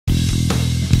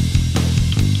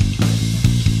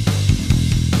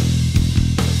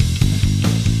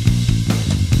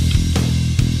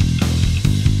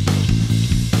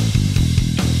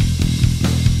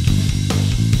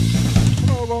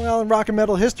rock and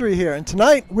metal history here, and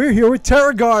tonight we're here with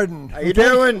Terror Garden. How you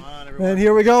doing? And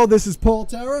here we go. This is Paul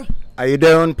Terror. How you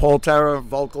doing? Paul Terror,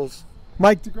 vocals.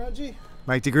 Mike DeGruggy.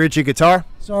 Mike DeGruggy, guitar.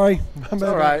 Sorry. It's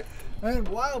all right. And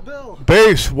Wild Bill.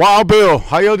 Bass, Wild Bill.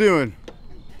 How y'all doing?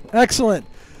 Excellent.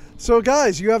 So,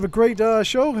 guys, you have a great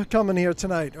show coming here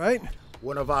tonight, right?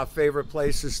 One of our favorite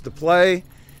places to play,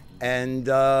 and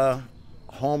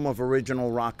home of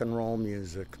original rock and roll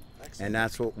music. Excellent. And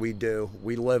that's what we do.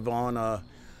 We live on a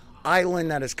island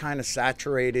that is kind of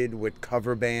saturated with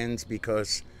cover bands,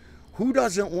 because who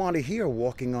doesn't want to hear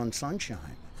Walking on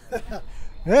Sunshine?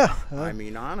 Yeah. I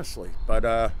mean, honestly.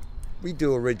 But we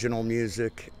do original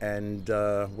music, and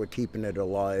we're keeping it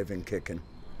alive and kicking.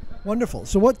 Wonderful.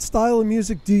 So what style of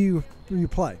music do you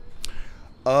play?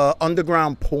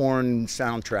 Underground porn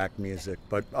soundtrack music,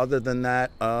 but other than that,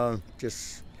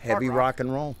 just heavy rock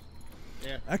and roll.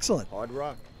 Yeah. Excellent. Hard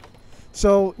rock.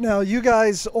 So now you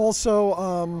guys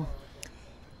also,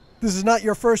 this is not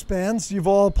your first bands. You've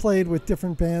all played with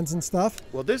different bands and stuff.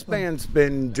 Well, this band's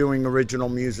been doing original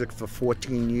music for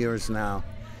 14 years now,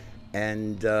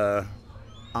 and our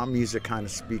music kind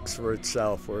of speaks for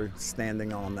itself. We're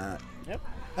standing on that. Yep.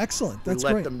 Excellent. That's we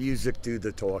let great. the music do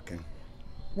the talking.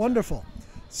 Wonderful.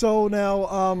 So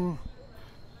now,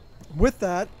 with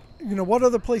that, you know, what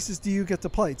other places do you get to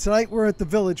play? Tonight we're at the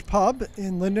Village Pub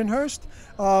in Lindenhurst.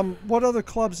 What other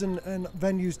clubs and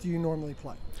venues do you normally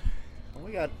play? Well,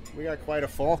 we got quite a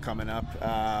fall coming up.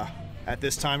 At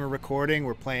this time of recording,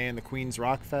 we're playing the Queens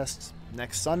Rock Fest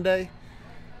next Sunday.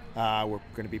 We're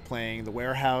going to be playing the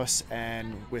Warehouse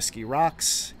and Whiskey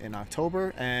Rocks in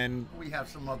October, and We have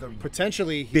some other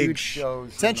potentially big huge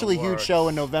shows. potentially in the huge works. show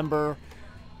in November.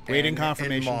 Waiting And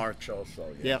confirmation. in March also.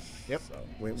 Yes. Yep. So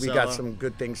we So, got some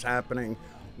good things happening.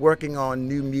 Working on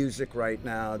new music right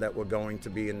now that we're going to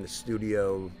be in the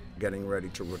studio getting ready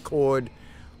to record.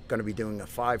 Going to be doing a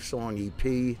 5-song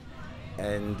EP,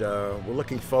 and we're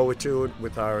looking forward to it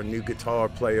with our new guitar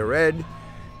player Ed.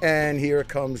 And here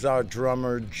comes our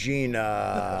drummer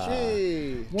Gina.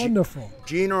 Gee. Wonderful.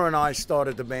 Gina and I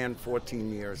started the band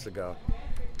 14 years ago.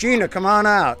 Gina, come on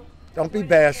out. Don't be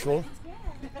bashful.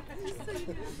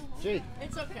 Gee.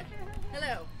 It's okay.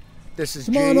 Hello. This is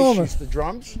Come on G. over. She's the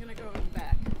drums. I'm gonna go in the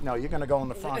back. No, you're going to go in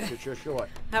the front because you're short.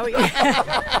 How are you?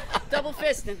 Double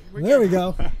fisting. There we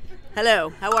go. Hello.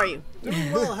 How are you?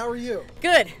 Doing well. How are you?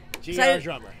 Good. Gee, our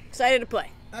drummer. Excited to play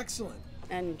Excellent.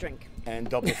 and drink. And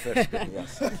double fisted,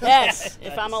 yes. Yes,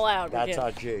 if I'm allowed. That's yeah.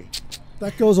 our G.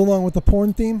 That goes along with the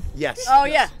porn theme. Yes. Oh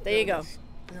yeah. There you go.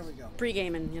 There we go.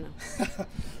 Pre-gaming, you know.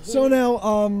 So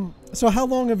now, so how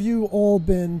long have you all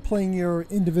been playing your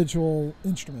individual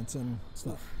instruments and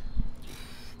stuff?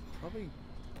 Probably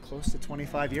close to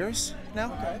 25 years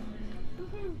now. Okay.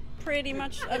 Pretty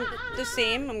much the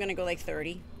same. I'm gonna go like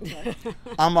 30.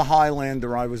 I'm a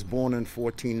Highlander. I was born in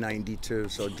 1492,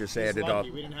 so just add it up.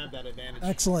 We didn't have that advantage.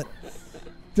 Excellent.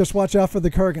 Just watch out for the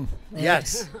Kurgan.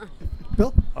 Yes.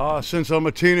 Bill, Since I'm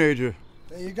a teenager.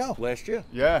 there you go. Last year.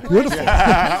 Yeah. Beautiful.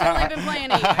 I've only been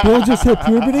playing 8 Bill just hit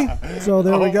puberty, so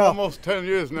there we go. Almost 10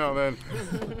 years now then.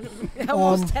 years.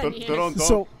 Almost 10 Don't- years. don't-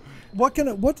 So,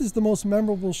 what is the most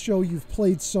memorable show you've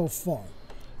played so far?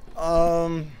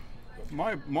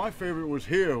 My favorite was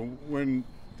here when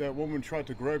that woman tried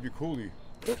to grab your coolie.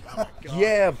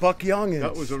 Yeah, Buck Youngins.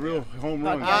 That was a real home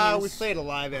run. We played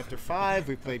Alive After 5.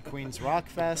 We played Queens Rock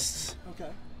Fest. Okay.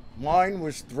 Mine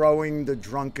was throwing the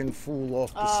drunken fool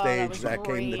off the Oh, that stage was that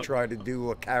came to great. try to do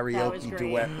a That was karaoke great.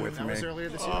 duet with That me. was earlier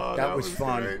this year. That was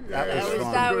fun. great. That Yeah, was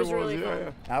fun. that was Good really ones, fun.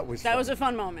 yeah. That was That fun. was a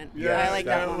fun moment. Yeah, I like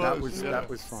that one. That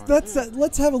was fun.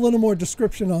 Let's have a little more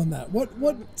description on that. What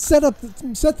set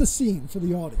the scene for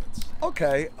the audience?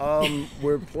 Okay,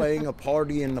 we're playing a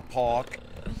party in the park.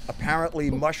 Apparently,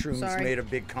 mushrooms Sorry. made a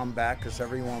big comeback because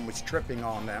everyone was tripping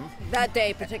on them. That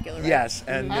day particularly. Right? Yes,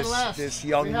 and this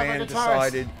young man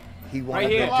decided he wanted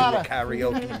to do a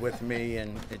karaoke with me,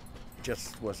 and it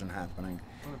just wasn't happening.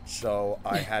 So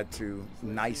I had to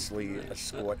nicely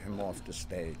escort him off the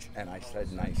stage, and I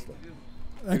said nicely.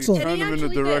 Excellent. Turned him in the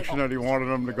actually did. direction that he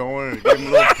wanted him to go in. Give him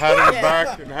a little pat on the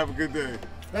back and have a good day.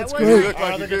 That's was great. nice.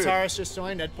 Our other you did. guitarist just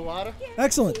joined, Ed Pilata.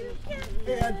 Excellent.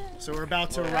 So we're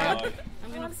about to rock.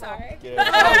 I'm sorry.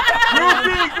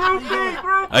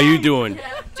 How you doing?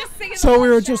 Just singing. So we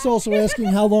were just also asking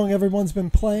how long everyone's been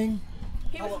playing.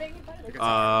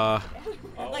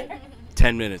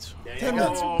 10 minutes. 10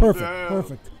 minutes. Oh, Perfect. damn.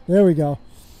 Perfect. There we go.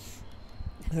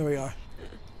 There we are.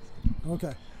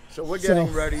 Okay. So we're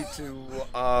getting ready to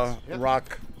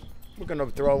rock. We're gonna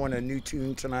throw in a new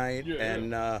tune tonight,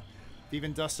 and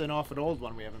Even dusting off an old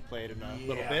one we haven't played in a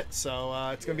little bit, so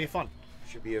it's gonna be fun.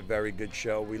 Should be a very good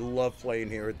show. We love playing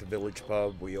here at the Village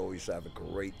Pub. We always have a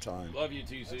great time. Love you,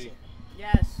 TC.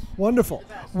 Yes. Wonderful.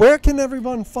 Where can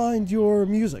everyone find your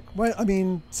music? I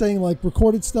mean, saying like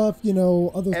recorded stuff, you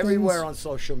know, other Everywhere things? on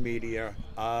social media.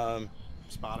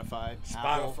 Spotify, Spotify,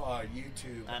 Apple,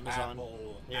 YouTube, Amazon.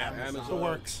 Apple, Yeah, Amazon. the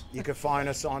works. You can find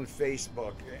us on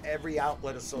Facebook. Every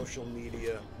outlet of social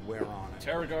media, we're on it.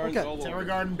 Terror Gardens Okay. all over. Terror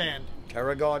Garden Band.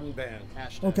 Terror Garden Band.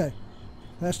 Hashtag. Okay.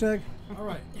 Hashtag? All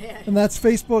right. And that's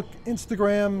Facebook,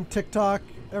 Instagram, TikTok,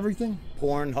 everything?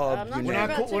 Pornhub, I'm not you We're sure name not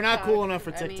it. about cool. We're not TikTok. cool enough for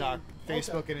I mean- TikTok,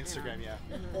 Facebook, and Instagram. Yeah,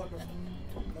 Wonderful.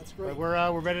 That's but great.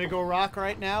 we're ready to go rock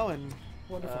right now. And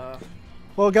Wonderful.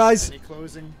 Well, guys, any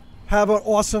closing? have an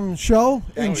awesome show.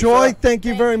 Thank you, Enjoy. sir. Thank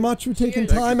you very much for taking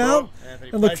Cheers. time Thank you, out. Anthony,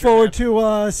 And look pleasure, forward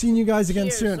man. to seeing you guys again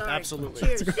Cheers, soon. sorry. Absolutely.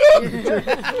 Cheers.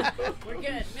 We're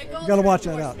good. Gotta watch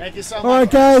that out. Thank you so much. All right,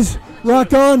 guys.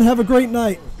 Rock on. Have a great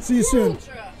night. See you soon.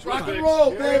 Rock and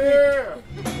roll, baby!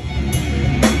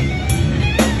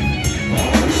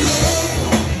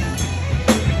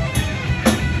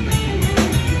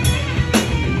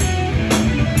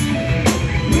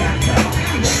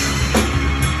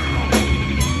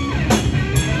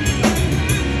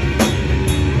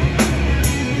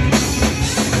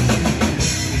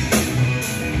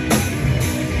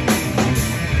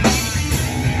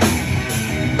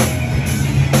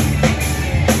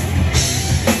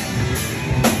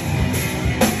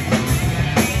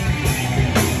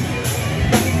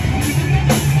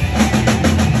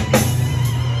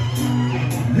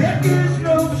 There is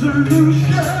no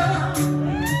solution.